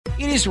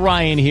It is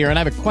Ryan here, and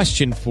I have a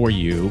question for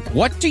you.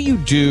 What do you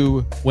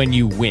do when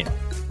you win?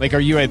 Like, are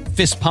you a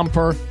fist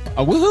pumper,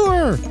 a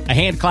woohooer, a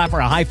hand clapper,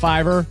 a high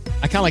fiver?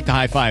 I kind of like the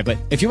high five, but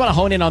if you want to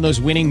hone in on those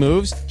winning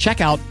moves,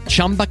 check out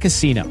Chumba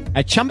Casino.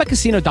 At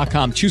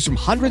ChumbaCasino.com, choose from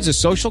hundreds of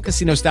social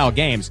casino-style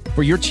games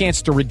for your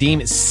chance to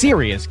redeem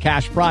serious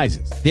cash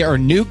prizes. There are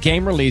new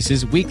game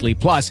releases weekly,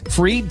 plus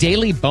free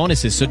daily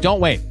bonuses. So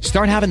don't wait.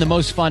 Start having the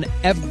most fun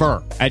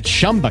ever at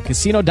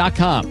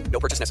ChumbaCasino.com.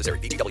 No purchase necessary.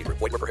 VGW Group.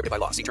 Void where prohibited by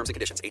law. See terms and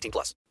conditions.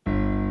 18+.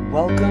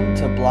 Welcome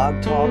to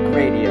Blog Talk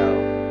Radio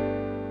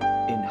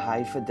in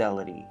high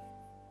fidelity.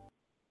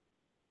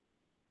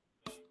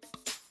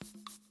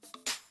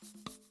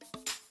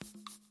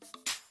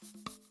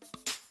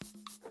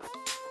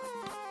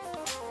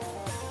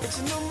 It's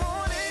a new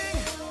morning,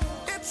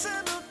 it's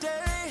a new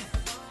day,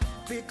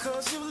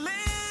 because you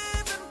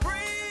live and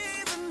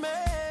breathe in me.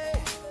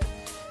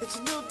 It's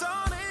a new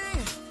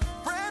dawning,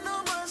 brand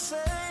new mercy.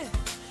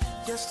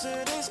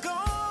 Yesterday's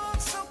gone,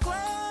 so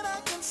glad I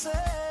can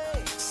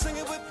say. Sing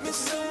it with me,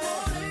 it's a new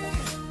morning,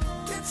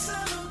 it's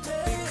a new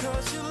day,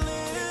 because you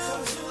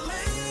live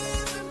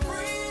and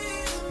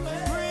breathe in me.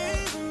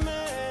 Breathe in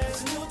me.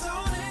 It's a new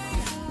dawning,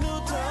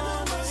 brand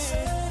new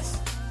mercy.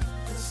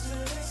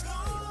 Yesterday's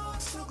gone,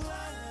 so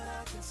glad.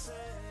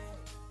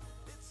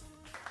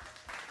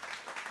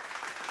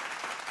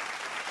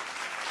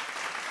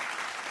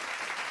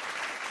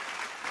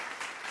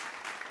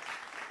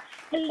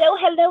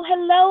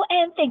 Hello,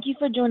 and thank you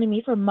for joining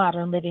me for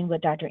Modern Living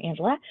with Dr.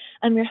 Angela.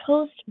 I'm your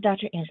host,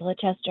 Dr. Angela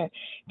Chester.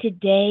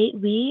 Today,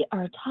 we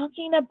are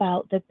talking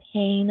about the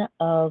pain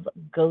of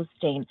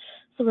ghosting.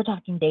 So we're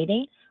talking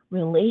dating,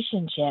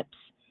 relationships,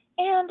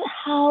 and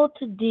how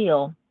to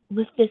deal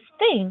with this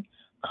thing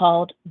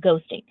called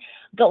ghosting.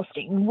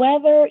 Ghosting,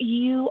 whether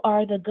you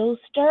are the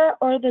ghoster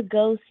or the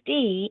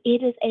ghostee,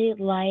 it is a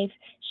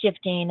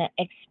life-shifting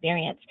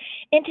experience.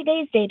 In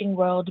today's dating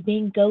world,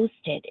 being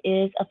ghosted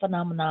is a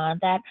phenomenon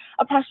that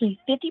approximately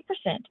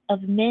 50%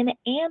 of men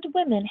and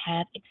women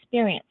have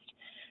experienced.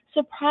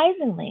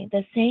 Surprisingly,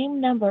 the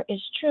same number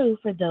is true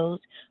for those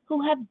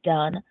who have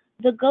done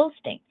the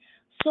ghosting.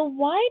 So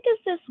why does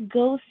this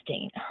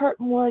ghosting hurt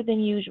more than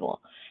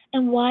usual?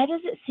 And why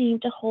does it seem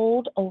to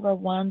hold over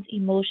one's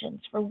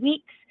emotions for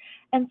weeks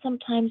and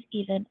sometimes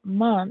even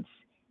months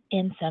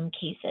in some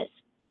cases?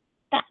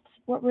 That's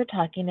what we're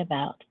talking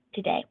about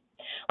today.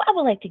 Well, I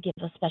would like to give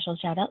a special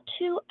shout out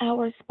to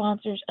our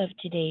sponsors of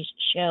today's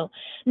show,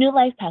 New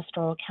Life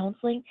Pastoral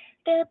Counseling,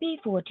 therapy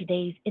for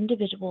today's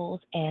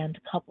individuals and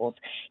couples.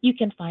 You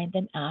can find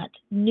them at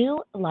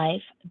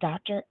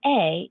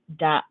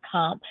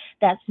newlifedra.com.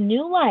 That's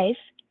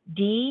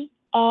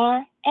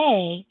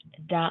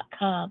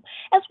newlifedra.com,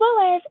 as well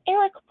as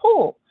Eric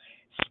Poole,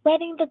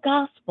 Spreading the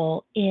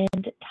Gospel in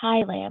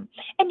Thailand.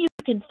 And you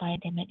can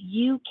find him at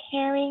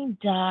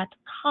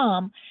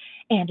youcaring.com.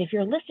 And if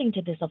you're listening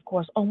to this, of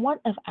course, on one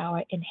of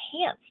our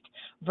enhanced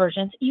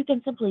versions, you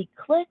can simply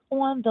click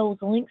on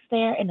those links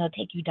there and it'll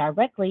take you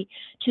directly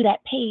to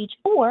that page,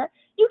 or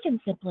you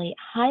can simply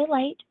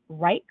highlight,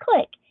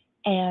 right-click,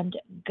 and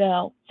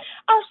go.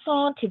 Our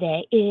song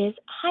today is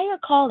Higher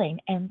Calling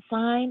and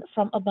Sign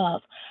from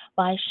Above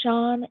by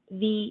Sean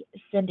V.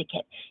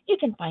 Syndicate. You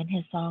can find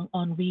his song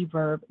on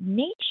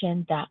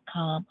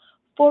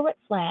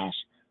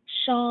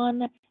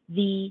reverbnation.com/Sean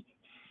V.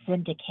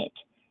 Syndicate.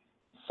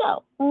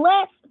 So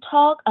let's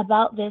talk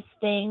about this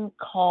thing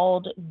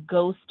called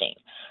ghosting.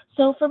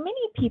 So for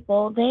many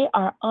people, they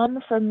are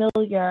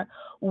unfamiliar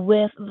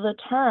with the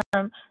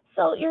term.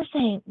 So you're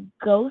saying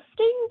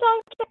ghosting,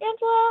 Dr.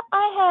 Angela?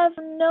 I have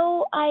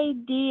no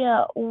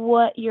idea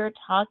what you're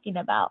talking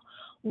about.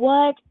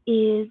 What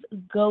is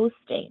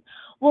ghosting?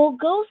 Well,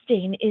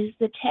 ghosting is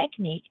the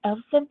technique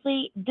of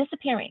simply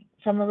disappearing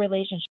from a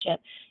relationship,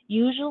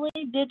 usually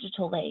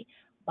digitally,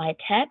 by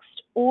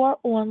text or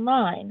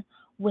online,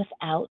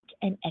 without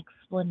an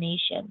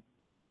explanation.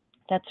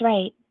 That's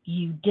right,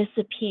 you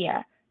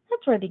disappear.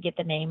 That's where they get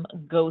the name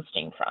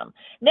ghosting from.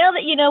 Now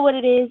that you know what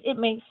it is, it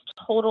makes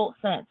total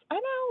sense.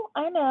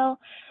 I know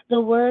the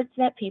words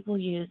that people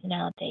use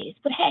nowadays,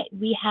 but hey,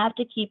 we have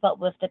to keep up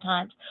with the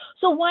times.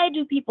 So why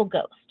do people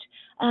ghost?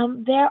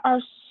 There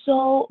are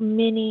so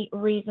many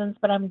reasons,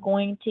 but I'm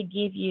going to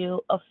give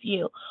you a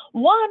few.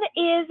 One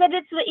is that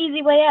it's the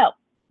easy way out.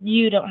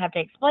 You don't have to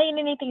explain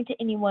anything to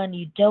anyone.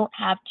 You don't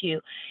have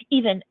to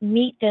even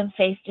meet them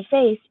face to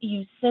face.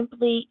 You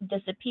simply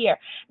disappear.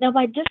 Now,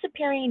 by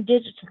disappearing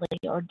digitally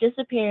or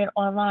disappearing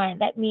online,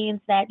 that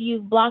means that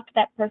you've blocked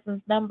that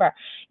person's number.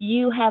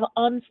 You have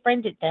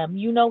unfriended them.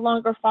 You no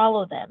longer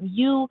follow them.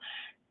 You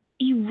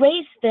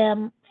erase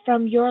them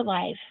from your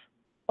life,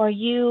 or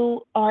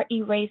you are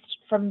erased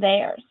from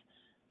theirs.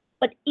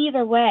 But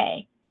either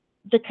way,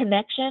 the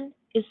connection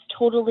is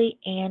totally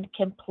and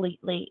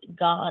completely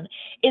gone.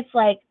 It's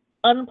like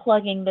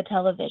unplugging the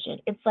television.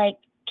 It's like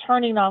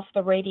turning off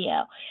the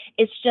radio.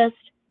 It's just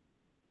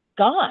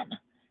gone.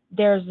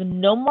 There's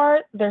no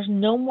more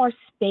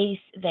space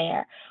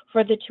there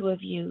for the two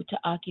of you to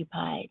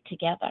occupy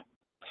together.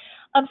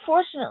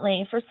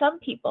 Unfortunately, for some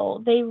people,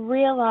 they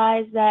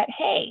realize that,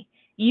 hey,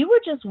 You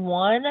were just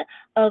one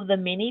of the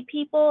many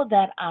people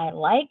that I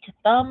liked,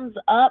 thumbs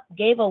up,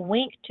 gave a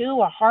wink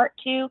to, a heart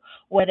to,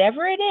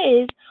 whatever it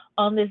is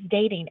on this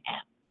dating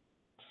app.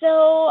 So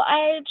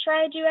I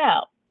tried you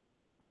out.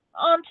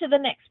 On to the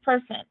next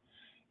person.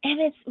 And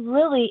it's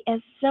really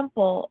as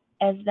simple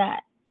as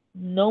that.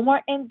 No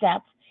more in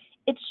depth.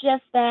 It's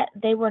just that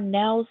they were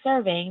now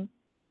serving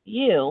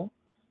you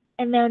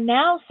and they're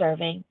now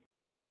serving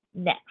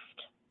next.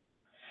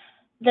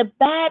 The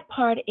bad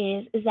part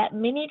is that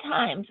many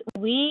times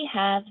we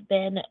have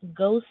been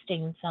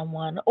ghosting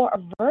someone or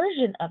a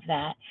version of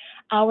that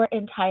our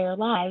entire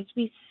lives.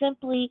 We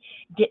simply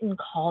didn't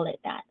call it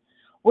that.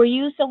 Were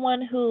you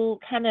someone who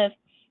kind of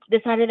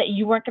decided that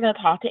you weren't going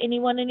to talk to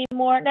anyone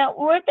anymore? Now,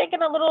 we're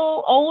thinking a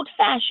little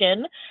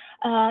old-fashioned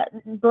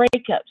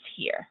breakups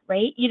here,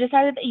 right? You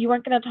decided that you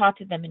weren't going to talk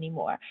to them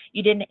anymore.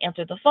 You didn't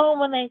answer the phone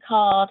when they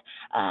called.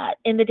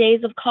 In the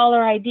days of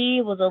caller ID,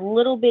 it was a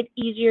little bit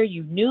easier.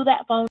 You knew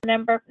that phone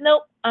number.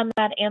 Nope, I'm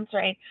not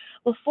answering.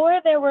 Before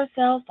there were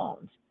cell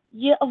phones,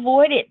 you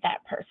avoided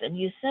that person.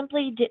 You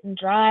simply didn't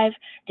drive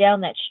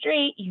down that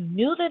street. You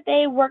knew that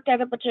they worked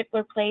at a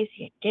particular place.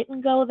 You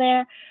didn't go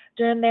there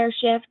during their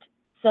shift,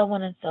 so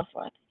on and so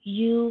forth.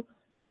 You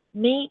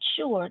made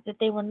sure that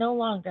they were no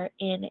longer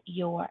in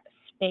your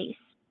space.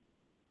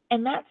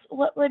 And that's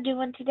what we're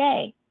doing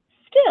today.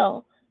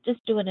 Still,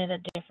 just doing it a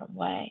different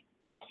way.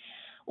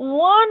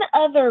 One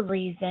other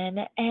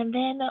reason, and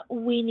then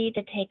we need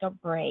to take a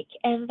break,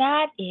 and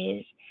that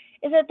is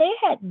that they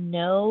had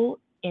no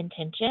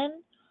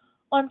intention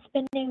on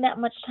spending that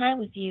much time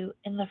with you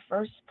in the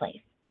first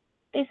place.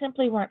 They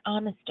simply weren't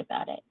honest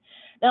about it.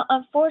 Now,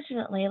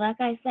 unfortunately, like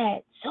I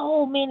said,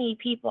 so many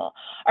people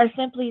are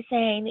simply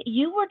saying,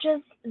 you were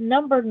just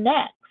number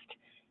next.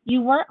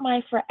 You weren't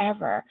my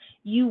forever.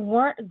 You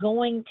weren't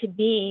going to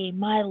be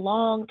my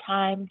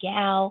longtime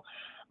gal,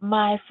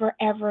 my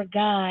forever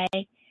guy.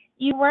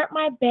 You weren't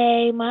my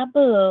bae, my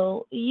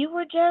boo. You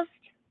were just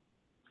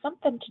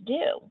something to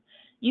do.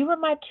 You were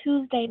my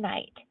Tuesday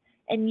night,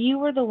 and you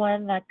were the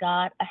one that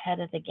got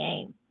ahead of the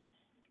game.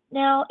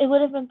 Now, it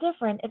would have been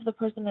different if the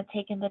person had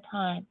taken the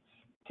time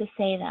to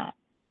say that.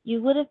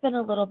 You would have been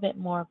a little bit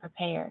more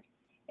prepared.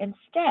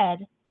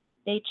 Instead,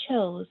 they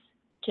chose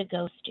to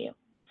ghost you.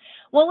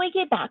 When we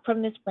get back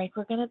from this break,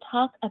 we're going to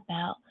talk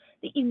about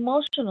the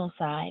emotional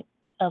side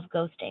of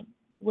ghosting.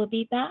 We'll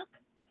be back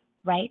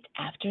right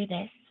after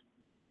this.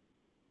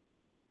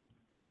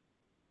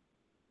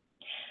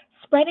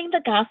 Spreading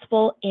the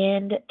gospel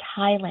in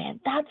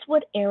Thailand. That's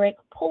what Eric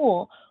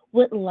Poole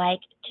would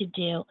like to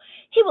do.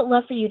 He would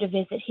love for you to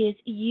visit his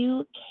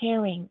You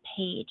Caring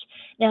page.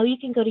 Now you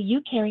can go to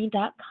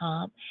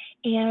youcaring.com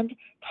and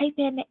type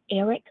in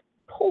Eric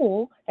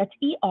Poole, that's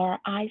ERICPOOLE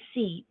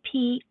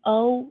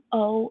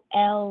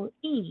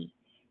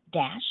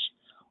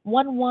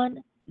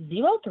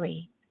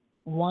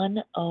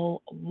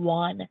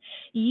 -1103-101.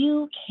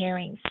 You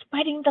Caring,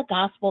 spreading the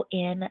gospel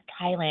in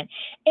Thailand.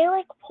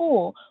 Eric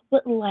Poole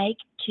would like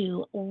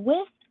to,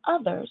 with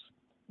others,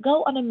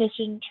 go on a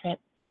mission trip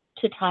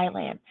to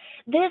Thailand.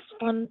 This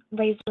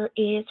fundraiser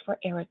is for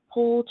Eric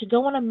Poole to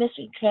go on a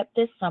mission trip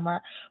this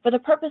summer for the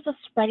purpose of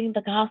spreading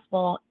the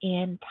gospel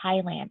in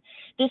Thailand.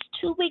 This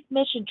 2-week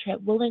mission trip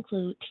will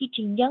include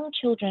teaching young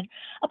children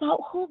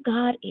about who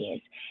God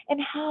is and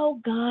how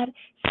God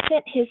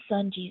sent his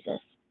son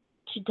Jesus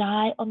to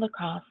die on the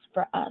cross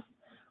for us.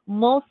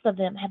 Most of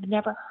them have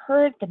never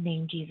heard the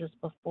name Jesus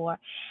before,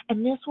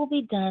 and this will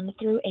be done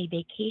through a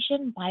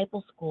Vacation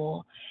Bible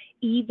School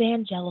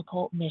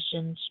evangelical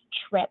missions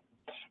trip.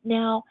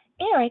 Now,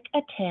 Eric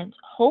attends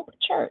Hope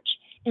Church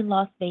in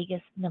Las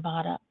Vegas,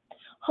 Nevada.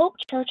 Hope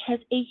Church has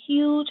a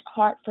huge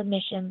heart for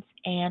missions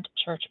and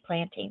church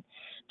planting.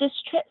 This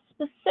trip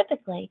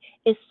specifically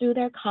is through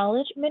their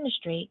college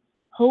ministry,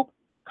 Hope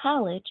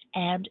College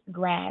and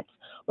Grads,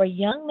 where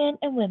young men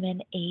and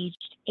women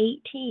aged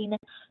 18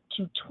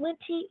 to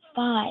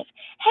 25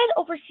 head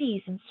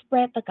overseas and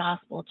spread the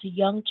gospel to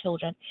young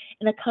children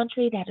in a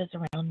country that is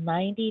around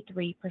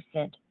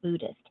 93%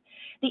 Buddhist.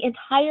 The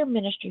entire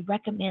ministry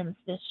recommends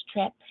this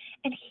trip,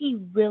 and he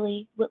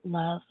really would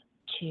love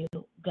to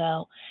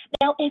go.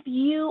 Now, if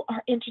you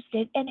are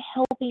interested in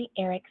helping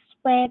Eric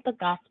spread the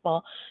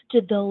gospel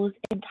to those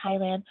in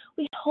Thailand,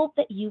 we hope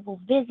that you will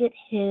visit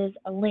his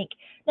link.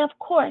 Now, of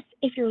course,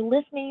 if you're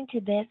listening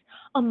to this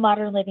on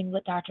Modern Living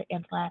with Dr.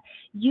 Imla,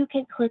 you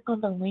can click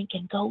on the link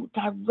and go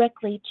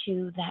directly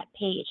to that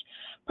page.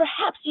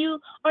 Perhaps you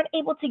aren't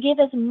able to give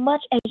as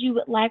much as you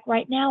would like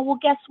right now. Well,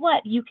 guess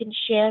what? You can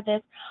share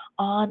this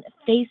on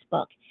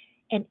Facebook.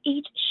 And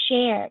each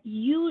share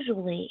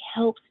usually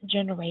helps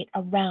generate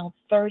around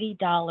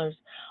 $30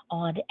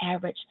 on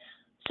average.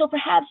 So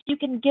perhaps you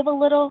can give a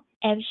little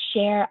and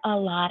share a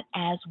lot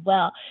as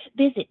well.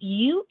 Visit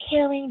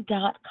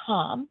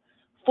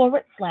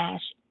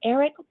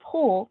youcaring.com/Eric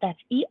Poole, that's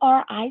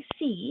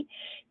ERICPOOLE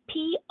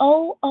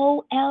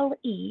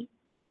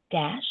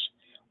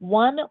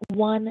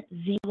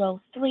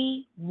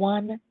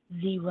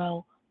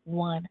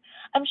 -1103101.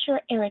 I'm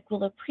sure Eric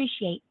will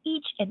appreciate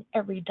each and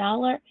every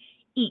dollar,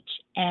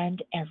 each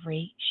and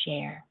every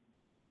share.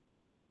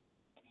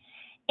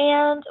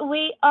 And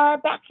we are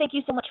back. Thank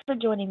you so much for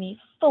joining me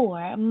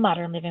for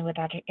Modern Living with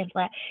Dr.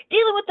 Angela,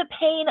 dealing with the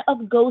pain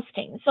of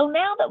ghosting. So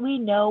now that we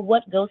know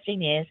what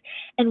ghosting is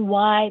and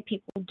why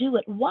people do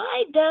it,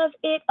 why does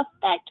it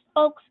affect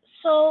folks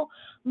so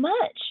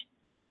much?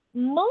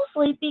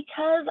 Mostly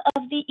because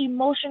of the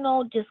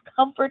emotional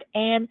discomfort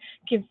and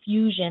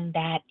confusion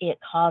that it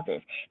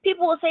causes.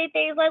 People will say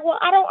things like, well,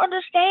 I don't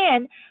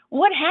understand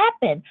what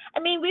happened. I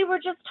mean, we were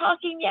just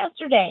talking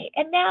yesterday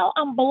and now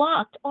I'm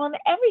blocked on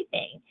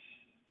everything.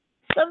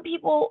 Some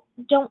people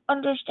don't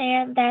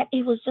understand that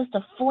it was just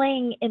a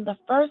fling in the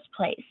first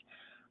place,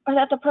 or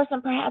that the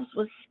person perhaps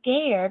was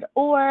scared,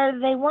 or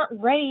they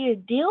weren't ready to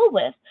deal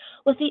with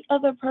what the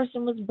other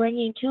person was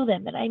bringing to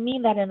them. And I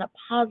mean that in a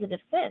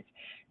positive sense,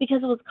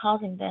 because it was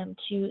causing them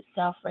to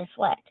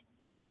self-reflect.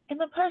 And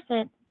the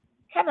person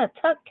kind of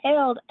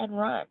tucked-tailed and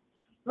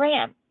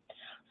ran.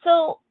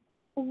 So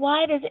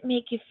why does it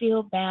make you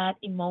feel bad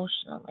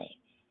emotionally?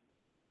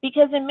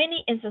 Because in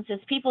many instances,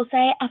 people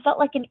say, I felt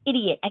like an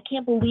idiot. I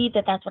can't believe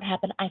that that's what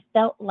happened. I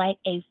felt like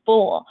a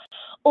fool.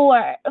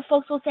 Or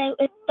folks will say,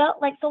 it felt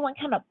like someone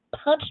kind of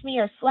punched me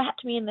or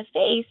slapped me in the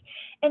face,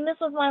 and this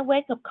was my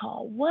wake-up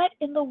call. What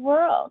in the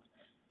world?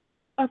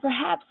 Or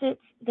perhaps it's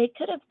they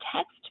could have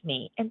texted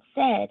me and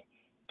said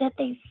that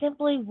they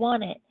simply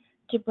wanted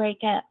to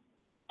break up.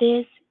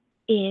 This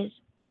is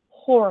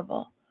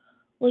horrible.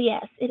 Well,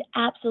 yes, it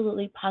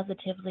absolutely,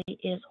 positively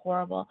is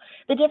horrible.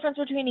 The difference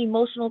between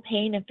emotional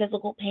pain and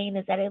physical pain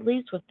is that at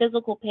least with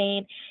physical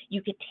pain,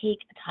 you could take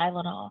a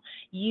Tylenol.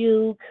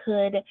 You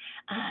could,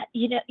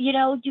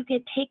 you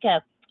could take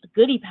a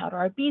goody powder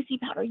or a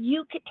BC powder.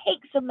 You could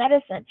take some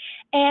medicine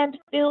and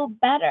feel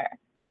better.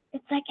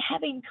 It's like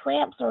having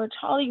cramps or a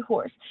Charlie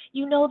horse.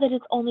 You know that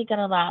it's only going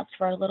to last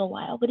for a little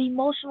while, but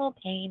emotional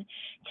pain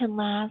can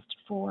last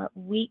for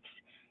weeks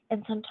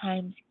and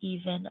sometimes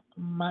even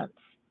months.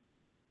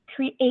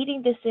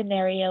 Creating this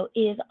scenario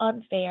is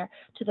unfair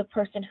to the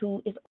person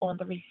who is on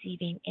the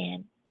receiving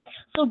end.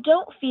 So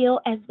don't feel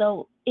as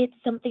though it's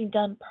something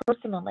done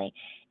personally.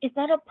 It's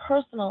not a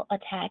personal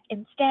attack.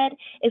 Instead,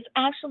 it's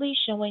actually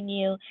showing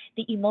you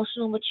the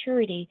emotional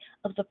maturity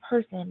of the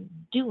person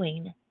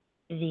doing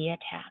the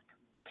attack.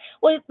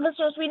 Well,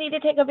 listeners, we need to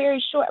take a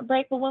very short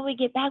break, but when we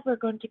get back, we're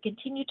going to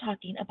continue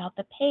talking about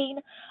the pain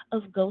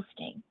of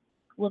ghosting.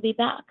 We'll be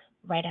back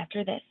right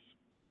after this.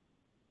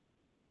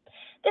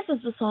 This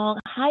is the song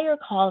Higher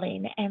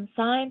Calling and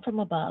Sign from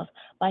Above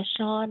by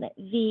Sean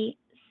V.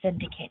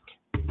 Syndicate.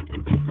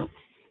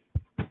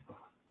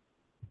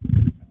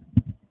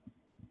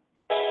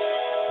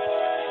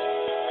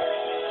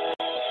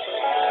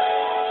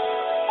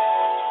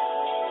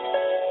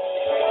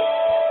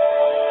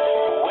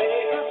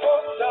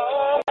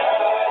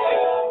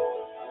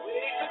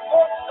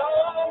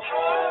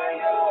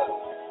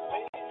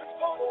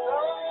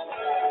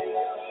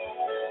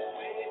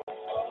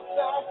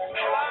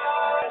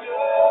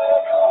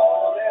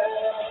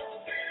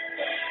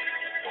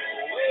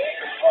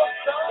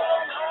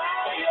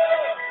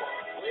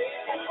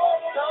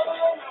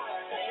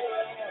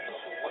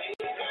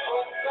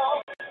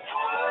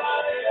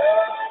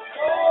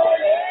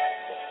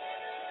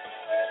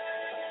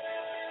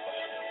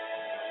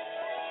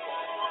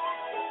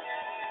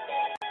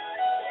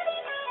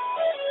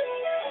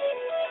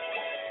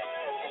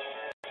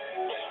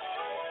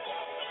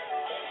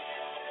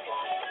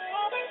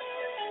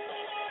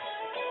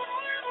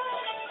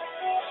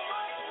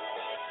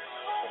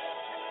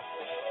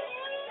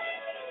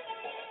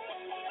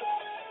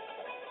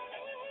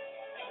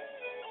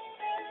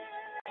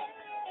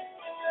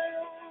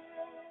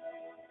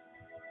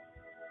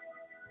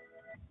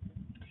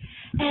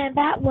 And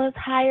that was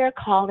Higher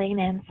Calling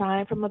and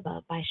Sign from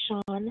Above by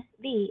Sean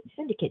V.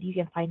 Syndicate. You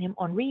can find him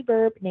on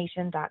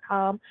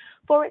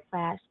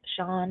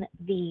ReverbNation.com/Sean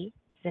V.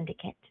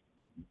 Syndicate.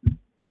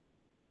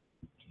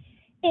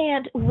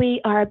 And we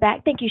are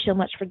back. Thank you so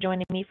much for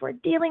joining me for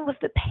dealing with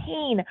the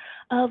pain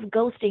of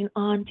ghosting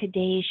on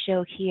today's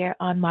show here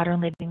on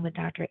Modern Living with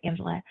Dr.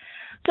 Angela.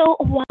 So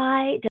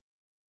why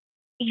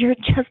you're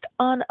just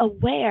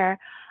unaware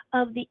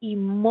of the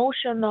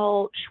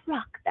emotional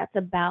truck that's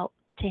about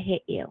to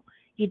hit you?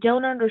 You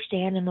don't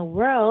understand in the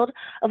world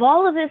of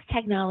all of this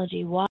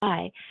technology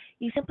why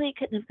you simply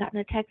couldn't have gotten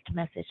a text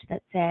message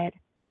that said,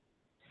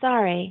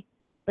 sorry,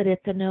 but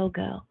it's a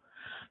no-go.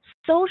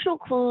 Social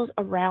clues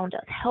around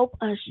us help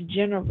us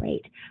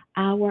generate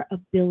our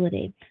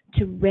ability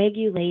to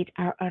regulate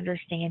our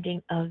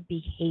understanding of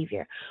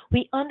behavior.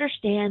 We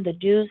understand the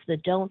do's, the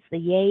don'ts, the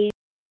yays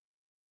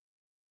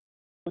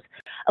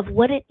of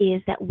what it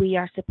is that we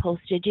are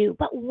supposed to do.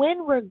 But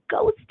when we're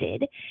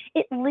ghosted,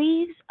 it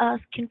leaves us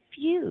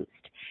confused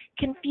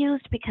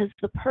because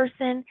the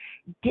person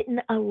didn't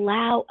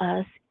allow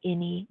us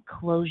any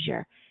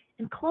closure.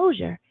 And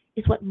closure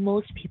is what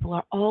most people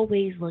are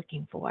always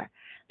looking for.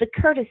 The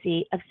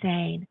courtesy of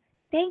saying,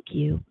 thank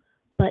you,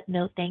 but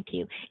no thank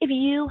you. If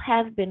you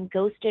have been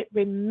ghosted,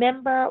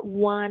 remember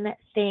one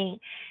thing,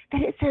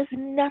 that it says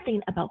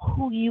nothing about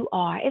who you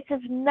are. It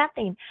says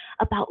nothing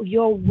about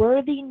your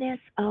worthiness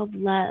of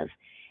love.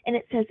 and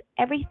it says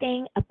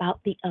everything about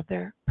the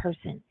other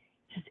person.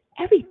 It says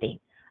everything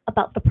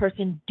about the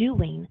person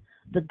doing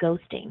the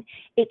ghosting.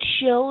 It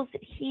shows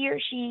that he or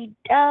she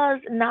does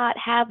not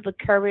have the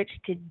courage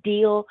to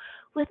deal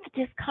with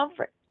the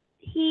discomfort.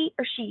 He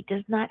or she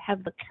does not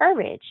have the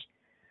courage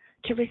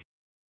to receive.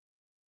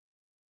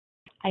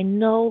 I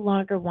no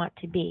longer want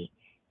to be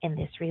in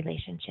this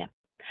relationship.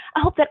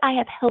 I hope that I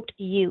have helped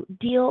you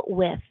deal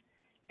with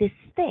this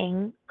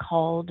thing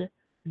called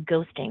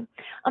ghosting.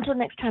 Until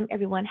next time,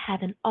 everyone,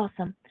 have an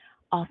awesome,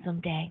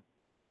 awesome day.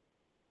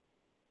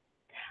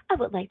 I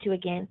would like to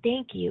again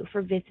thank you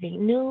for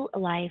visiting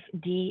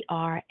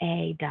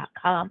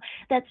newlifedra.com.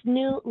 That's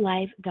New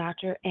Life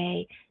Dr.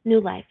 A,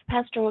 New Life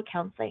Pastoral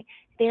Counseling,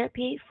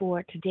 therapy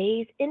for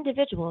today's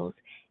individuals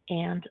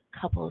and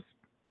couples.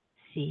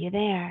 See you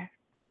there.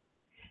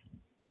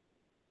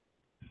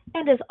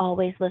 And as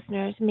always,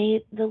 listeners,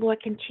 may the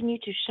Lord continue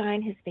to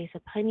shine his face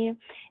upon you.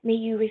 May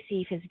you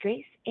receive his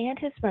grace and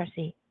his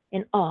mercy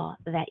in all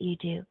that you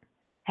do.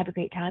 Have a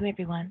great time,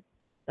 everyone.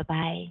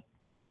 Bye-bye.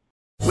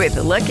 With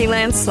the Lucky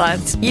Land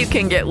Slots, you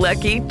can get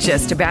lucky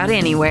just about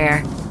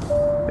anywhere.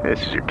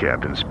 This is your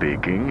captain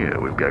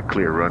speaking. We've got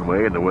clear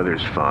runway and the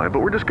weather's fine, but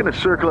we're just going to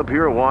circle up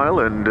here a while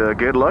and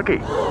get lucky.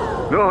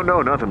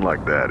 No, nothing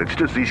like that. It's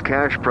just these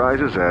cash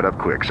prizes add up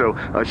quick. So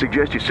I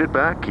suggest you sit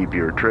back, keep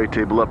your tray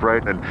table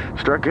upright, and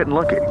start getting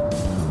lucky.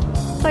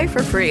 Play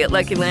for free at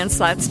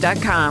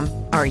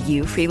LuckyLandSlots.com. Are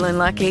you feeling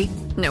lucky?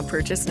 No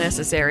purchase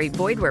necessary.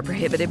 Void where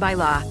prohibited by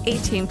law.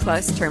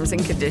 18+ terms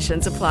and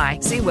conditions apply.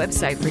 See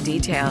website for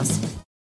details.